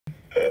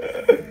All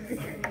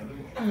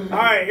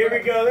right, here we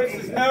go.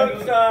 This is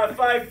notes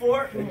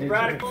 5-4,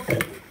 radicals.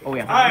 Oh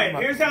yeah. All right,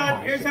 here's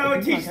how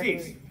we teach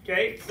these.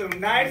 Okay, so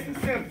nice and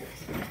simple.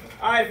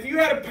 All right, if you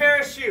had a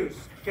pair of shoes,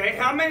 okay,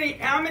 how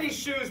many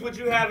shoes would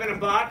you have in a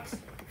box?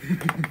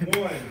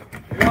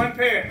 One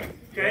pair.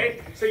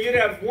 Okay, so you'd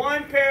have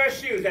one pair of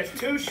shoes. That's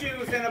 2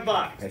 shoes in a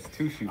box. That's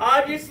 2 shoes.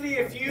 Obviously,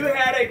 if you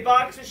had a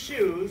box of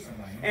shoes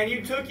and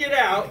you took it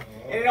out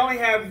and it only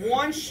had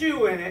 1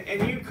 shoe in it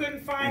and you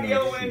couldn't find the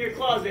other one in your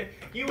closet,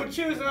 you would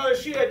choose another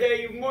shoe that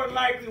day. You more than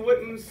likely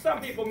wouldn't, some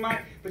people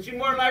might, but you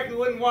more than likely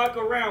wouldn't walk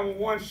around with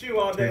 1 shoe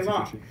all day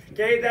long.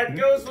 Okay, that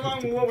goes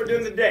along with what we're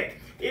doing today.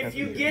 If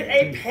you get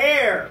a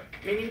pair,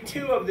 meaning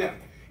 2 of them,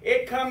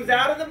 it comes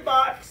out of the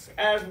box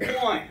as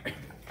 1.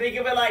 Think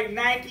of it like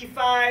Nike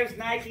 5s,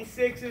 Nike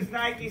 6s,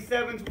 Nike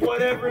 7s,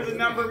 whatever the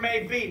number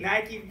may be.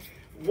 Nike,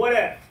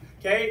 whatever.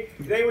 Okay?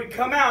 They would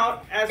come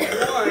out as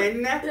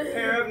 1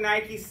 pair of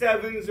Nike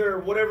 7s or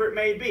whatever it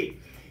may be.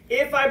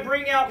 If I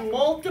bring out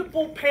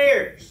multiple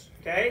pairs,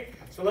 okay?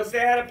 So let's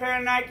say I had a pair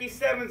of Nike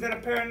 7s and a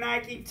pair of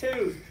Nike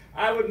 2s.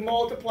 I would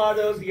multiply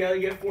those together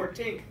to get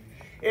 14.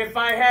 If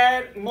I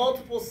had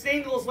multiple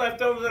singles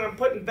left over that I'm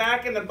putting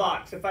back in the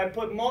box, if I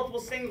put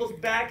multiple singles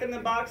back in the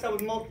box, I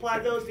would multiply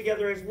those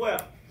together as well.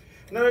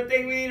 Another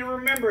thing we need to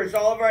remember is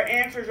all of our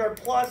answers are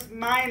plus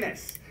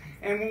minus.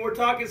 And when we're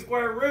talking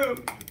square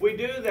root, we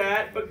do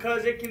that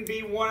because it can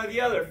be one or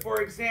the other.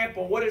 For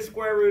example, what is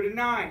square root of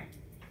 9?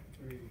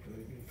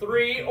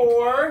 3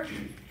 or?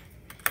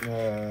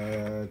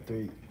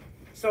 3.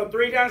 So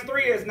 3 times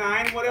 3 is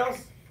 9. What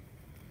else?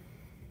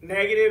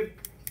 Negative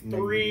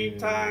 3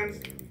 times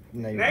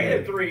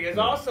negative 3 is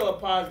also a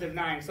positive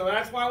 9. So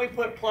that's why we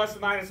put plus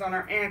minus on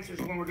our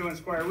answers when we're doing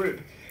square root.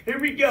 Here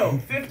we go,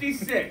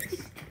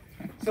 56.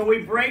 So we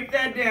break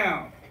that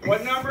down.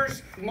 What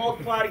numbers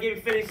multiply to give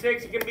you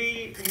 56? It can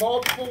be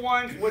multiple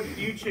ones. What do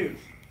you choose?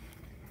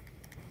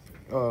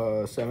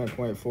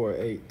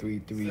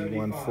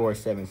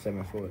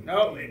 7.4833147774.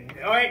 No.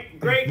 All right.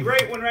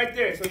 Great one right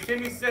there. So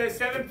Timmy says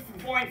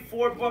 7.4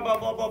 blah, blah,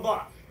 blah, blah,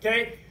 blah.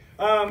 Okay?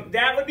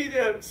 That would be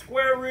the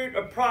square root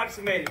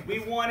approximated. We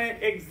want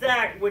it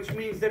exact, which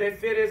means that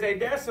if it is a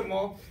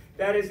decimal,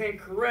 that is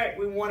incorrect.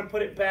 We want to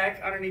put it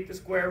back underneath the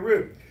square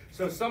root.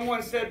 So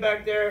someone said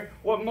back there,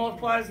 what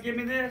multiplies to give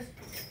me this?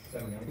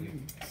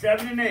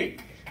 7 and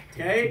 8.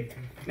 Okay?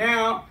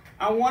 Now,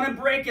 I want to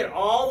break it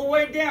all the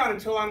way down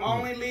until I'm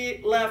only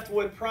left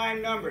with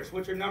prime numbers,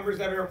 which are numbers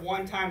that are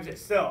 1 times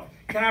itself.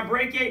 Can I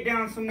break 8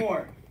 down some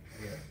more?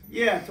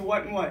 Yeah, to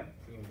what and what?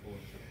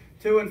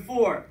 2 and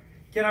 4.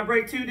 Can I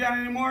break 2 down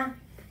anymore?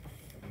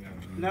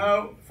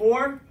 No.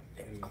 4?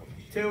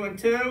 2 and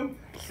 2.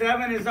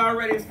 7 is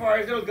already as far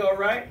as it'll go,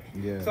 right?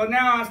 Yeah. So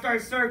now I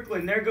start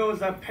circling. There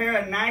goes a pair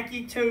of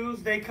Nike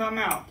 2s. They come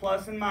out,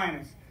 plus and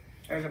minus.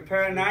 There's a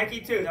pair of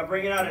Nike 2s. I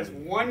bring it out as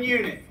 1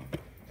 unit.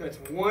 So it's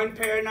 1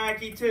 pair of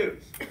Nike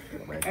 2s.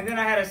 And then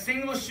I had a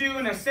single shoe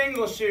and a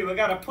single shoe. I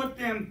got to put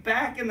them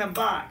back in the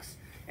box.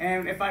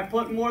 And if I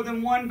put more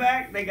than 1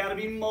 back, they got to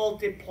be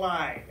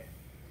multiplied.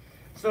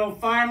 So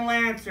final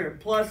answer,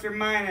 plus or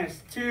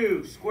minus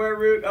 2 square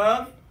root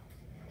of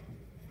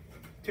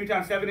 2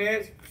 times 7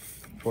 is?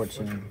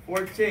 14.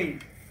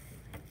 14.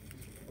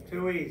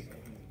 Too easy.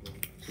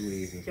 Too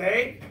easy.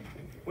 Okay?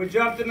 We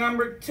jump to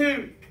number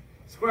 2.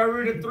 Square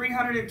root of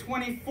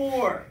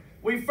 324.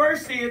 We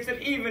first see it's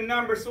an even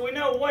number, so we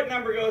know what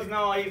number goes in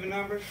all even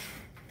numbers.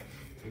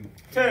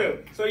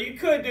 2. So you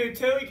could do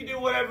 2. You could do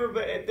whatever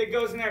but that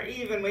goes in there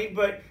evenly,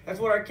 but that's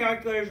what our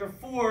calculators are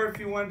for if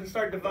you wanted to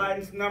start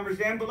dividing some numbers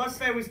in. But let's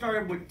say we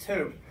started with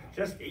 2.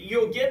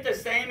 You'll get the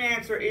same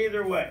answer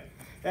either way.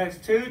 That's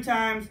 2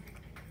 times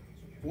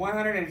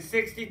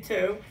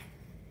 162.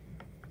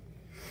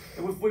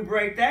 If we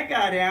break that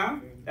guy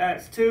down,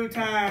 that's 2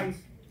 times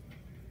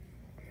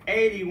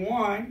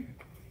 81.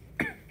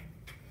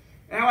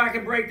 Now I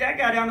can break that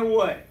guy down to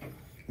what?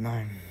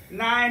 9.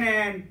 9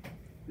 and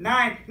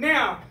 9.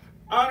 Now,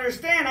 I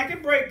understand I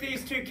can break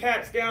these 2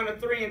 cats down to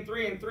 3 and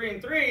 3 and 3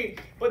 and 3,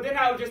 but then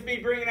I would just be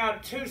bringing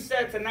out 2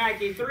 sets of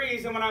Nike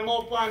 3s, and when I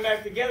multiply them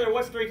back together,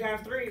 what's 3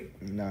 times 3?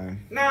 9.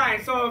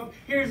 9. So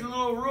here's a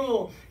little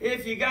rule.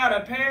 If you got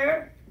a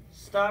pair,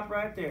 stop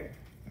right there.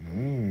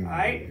 All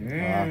right?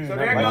 So I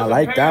there goes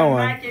like a pair that of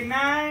one. Nike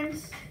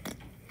 9s.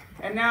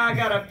 And now I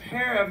got a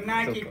pair of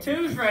Nike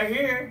 2s right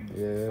here.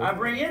 Yeah. I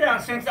bring it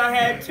out. Since I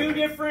had 2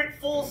 different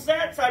full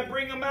sets, I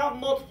bring them out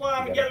and multiply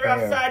them together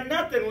outside.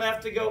 Nothing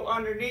left to go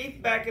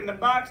underneath, back in the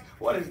box.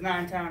 What is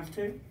 9 times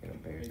 2?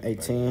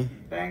 18.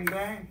 Bang,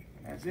 bang.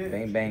 That's it.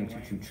 Bang, bang,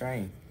 choo-choo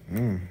train.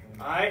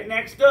 All right,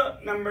 next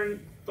up, number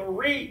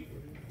 3.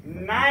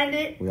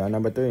 98. We got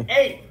number 3.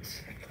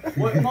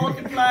 What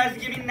multiplies to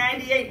give me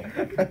 98?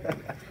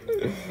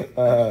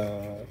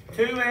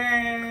 2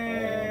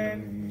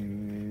 and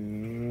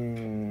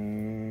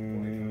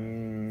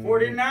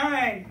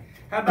 49.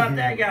 How about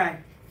that guy?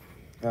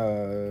 How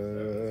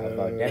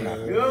about that now?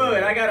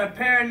 Good. I got a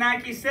pair of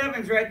Nike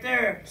 7s right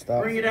there.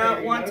 Stop. Bring it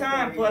out 1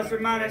 time, plus or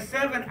minus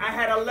 7. I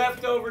had a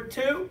leftover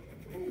 2.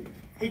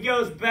 He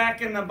goes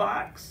back in the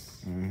box.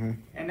 Mm-hmm.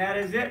 And that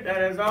is it.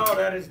 That is all.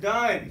 That is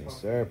done.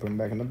 Yes, sir. Put them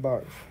back in the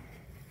box.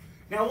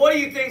 Now, what do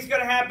you think's going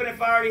to happen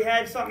if I already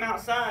had something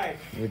outside?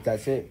 If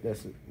that's it,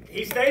 that's it.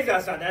 He stays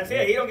outside. That's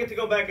it. He don't get to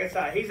go back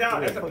inside. He's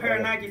out. That's a pair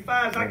of Nike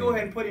 5s. I go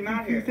ahead and put him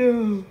out here.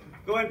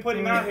 Go ahead and put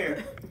him out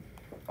here.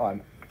 Oh,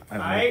 I'm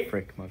Alright.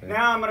 frick, my bad.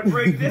 Now I'm going to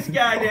break this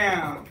guy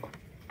down.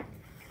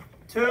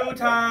 2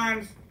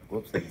 times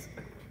Whoops.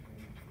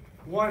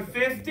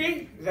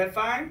 150. Is that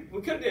fine?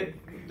 We could have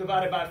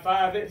divided by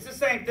 5. It's the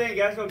same thing,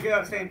 guys. Don't get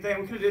out the same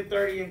thing. We could have did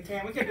 30 and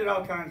 10. We could have did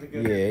all kinds of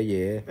good.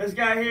 Yeah. This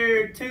guy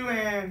here, 2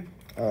 and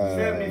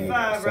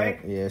 75, right?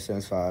 Yeah,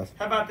 75.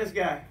 How about this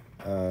guy?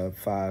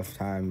 5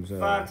 times.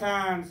 5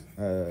 times.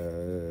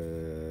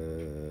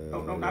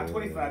 Oh, no, not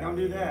 25. Don't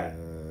do that.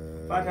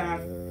 5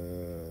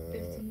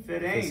 times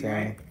 15,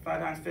 right? 5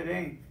 times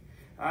 15.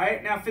 All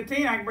right, now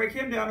 15, I can break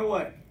him down to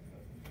what?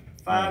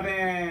 5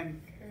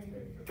 and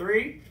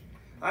 3.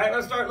 All right,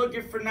 let's start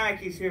looking for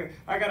Nikes here.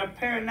 I got a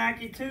pair of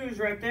Nike 2s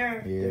right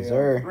there. Yes,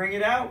 sir. Bring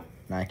it out.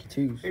 Nike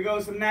 2s. Here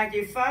goes some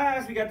Nike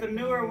 5s. We got the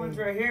newer ones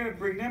right here.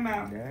 Bring them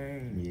out.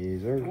 Dang.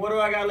 Yes, sir. What do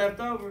I got left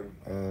over?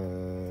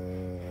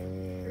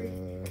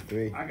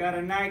 3. I got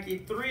a Nike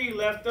 3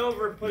 left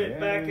over. Put it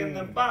back in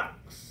the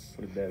box.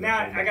 Put it back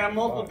Now, in I got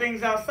multiple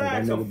things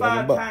outside. Put So that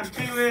back in 5 the times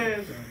box. 2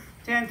 is,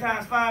 10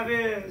 times 5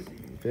 is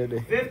 50.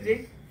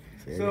 50.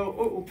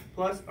 So,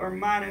 plus or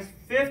minus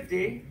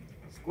 50,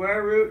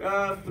 square root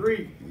of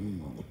 3.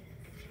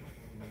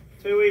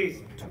 Too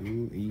easy.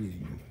 Too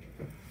easy.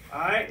 All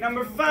right,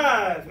 number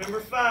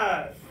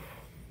 5.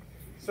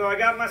 So I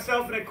got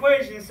myself an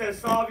equation that says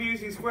solve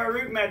using square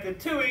root method.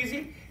 Too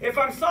easy. If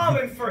I'm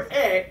solving for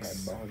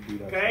x,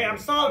 okay, I'm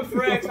solving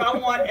for x. I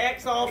want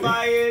x all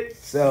by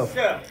itself.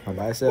 All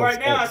by itself. Right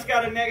now, it's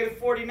got a negative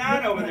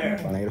 49 over there.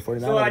 Negative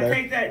 49 So over I there.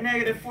 take that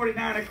negative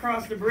 49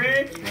 across the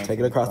bridge, Take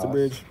it across the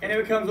bridge. and it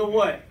becomes a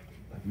what?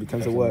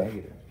 Becomes a what?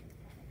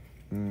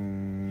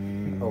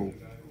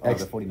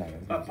 The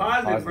 49. A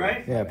positive,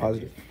 right? Yeah,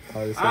 positive.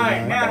 Positive All right,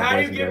 79. now how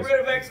do you Boys and get girls. rid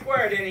of x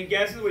squared? Any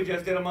guesses? We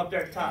just did them up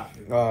there at the top.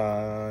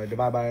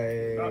 Divide by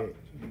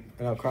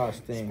an cross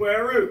thing.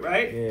 Square root,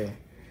 right? Yeah.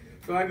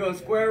 So I go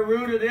square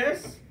root of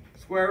this,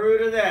 square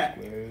root of that.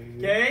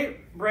 Okay,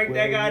 break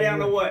that guy down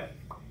to what?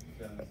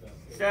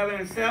 7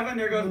 and 7.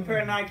 There goes a pair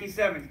of Nike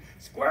 7s.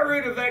 Square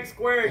root of x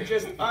squared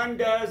just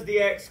undoes the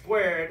x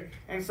squared,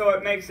 and so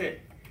it makes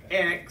it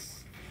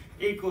x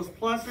equals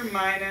plus or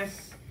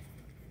minus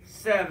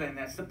 7.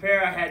 That's the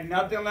pair. I had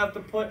nothing left to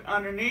put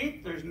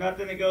underneath. There's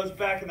nothing that goes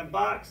back in the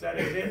box. That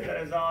is it. That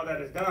is all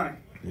that is done.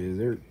 Yes,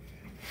 sir.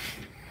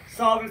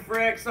 Solving for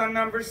x on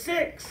number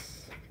 6.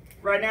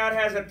 Right now it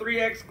has a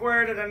 3x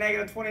squared and a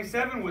negative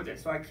 27 with it.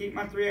 So I keep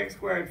my 3x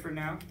squared for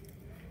now.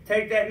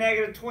 Take that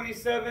negative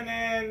 27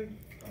 and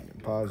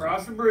Positive.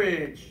 cross the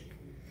bridge.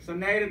 So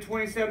negative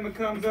 27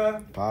 becomes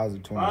a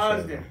Positive 27.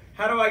 positive.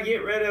 How do I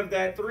get rid of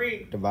that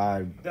 3?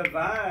 Divide.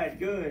 Divide.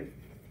 Good.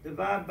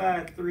 Divide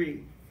by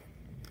 3.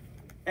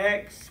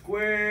 X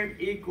squared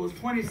equals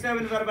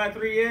 27 divided by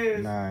 3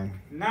 is 9.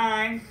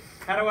 9.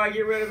 How do I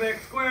get rid of x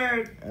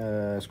squared?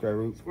 Square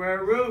root.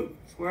 Square root.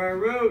 Square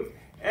root.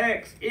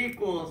 X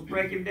equals,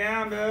 breaking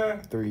down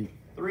to 3.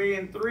 3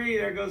 and 3.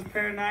 There goes a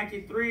pair of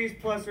Nike 3s,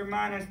 plus or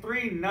minus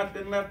 3.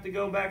 Nothing left to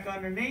go back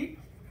underneath.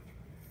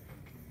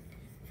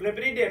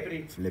 Flippity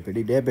dippity.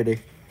 Flippity dippity.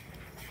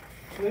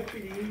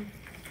 Flippity.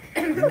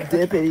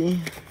 Dippity.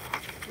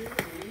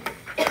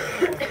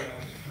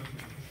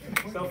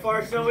 So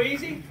far, so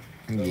easy.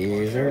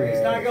 Yes, sir.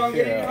 It's not going to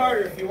get any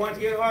harder. If you want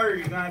to get harder,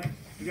 you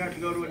have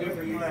to go to a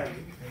different class.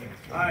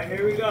 All right,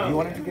 here we go. You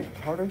want it to get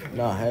harder?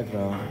 No, heck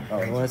no. I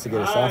want us to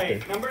get it All softer.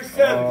 right, number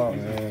 7. Oh,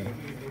 man.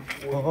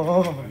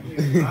 All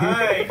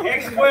right,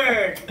 x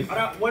squared.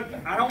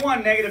 I don't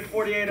want negative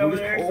 48 over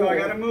there, so I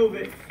got to move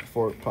it.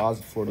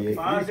 Positive 48.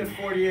 Positive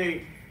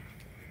 48.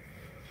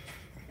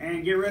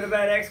 And get rid of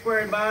that x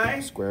squared by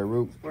Square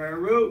root. square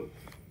root.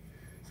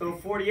 So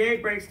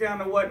 48 breaks down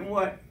to what and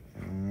what?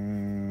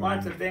 Mm,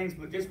 Lots of things,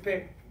 but just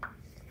pick.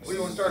 What do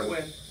you want to start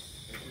with?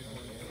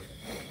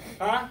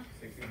 Huh?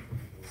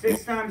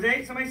 6 times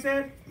 8, somebody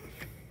said?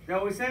 Is that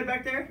what we said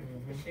back there?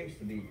 Seems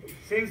to be.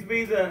 Seems to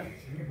be the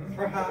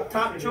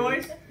top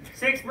choice.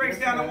 6 breaks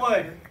down to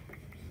what?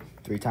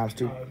 3 times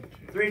 2.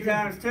 3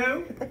 times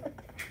 2.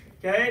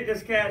 Okay,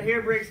 this cat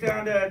here breaks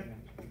down to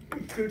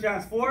 2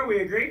 times 4,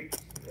 we agree?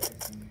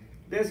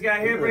 This guy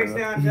here breaks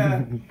down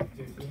to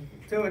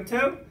 2 and 2.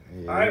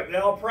 Yeah. All right, they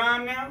all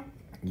prime now.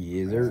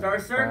 Yes, sir.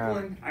 Start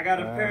circling. I got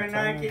a pair of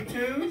Nike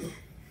 2s.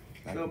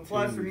 So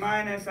plus or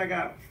minus, I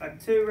got a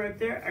 2 right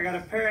there. I got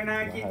a pair of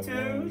Nike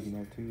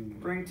 2s.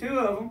 Bring 2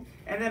 of them.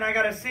 And then I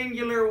got a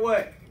singular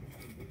what?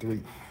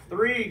 3.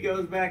 3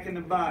 goes back in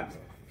the box.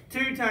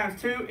 2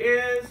 times 2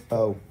 is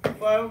Oh.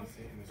 4.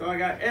 So I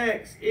got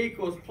x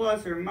equals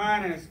plus or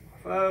minus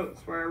 4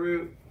 square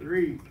root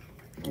 3.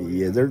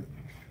 Yes, sir.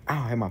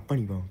 Ow, I had my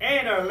funny bone.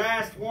 And our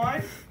last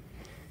one.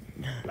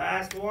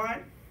 Last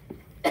one.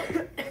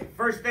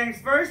 First things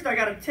first, I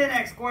got a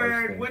 10x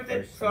squared with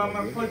it, so I'm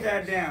going to put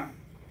that down.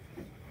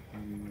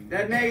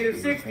 That negative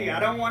 60, I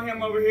don't want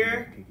him over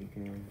here.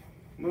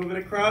 Move it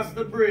across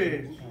the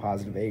bridge.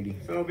 Positive 80.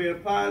 So it'll be a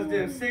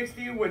positive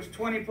 60, which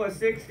 20 plus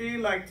 60,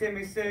 like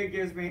Timmy said,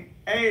 gives me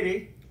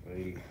 80.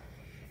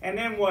 And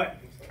then what?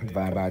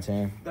 Divide by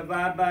 10.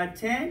 Divide by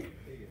 10.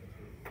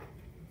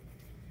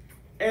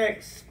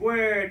 X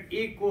squared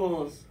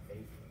equals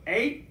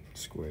 8.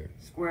 Squared.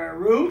 Square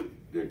root.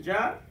 Good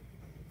job.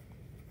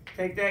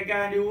 Take that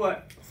guy and do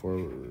what?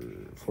 4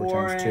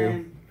 4 times 2.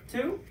 and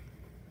 2.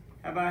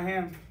 How about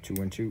him?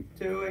 2 and 2.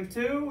 2 and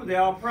 2. They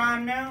all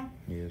prime now?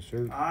 Yes,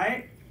 sir.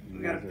 Alright. We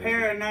got a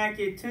pair of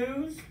Nike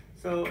 2s.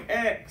 So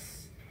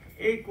X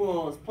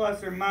equals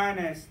plus or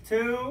minus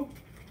 2.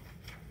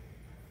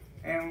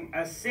 And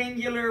a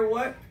singular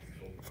what?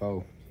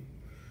 4.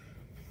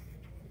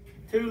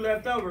 2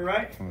 left over,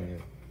 right? Oh, yeah.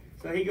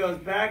 So he goes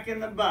back in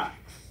the box.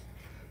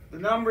 The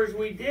numbers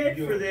we did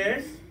for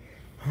this,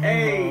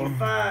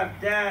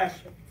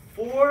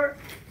 A5-4,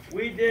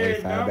 we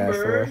did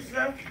numbers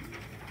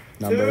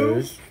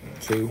Numbers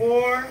 2,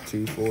 4,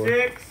 2, 4,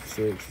 6,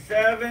 6,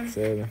 7,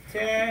 7,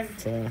 10,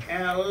 10,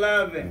 and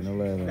 11. and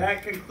 11.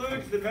 That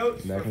concludes the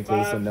notes That for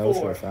concludes the notes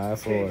for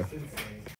 5-4. 5-4.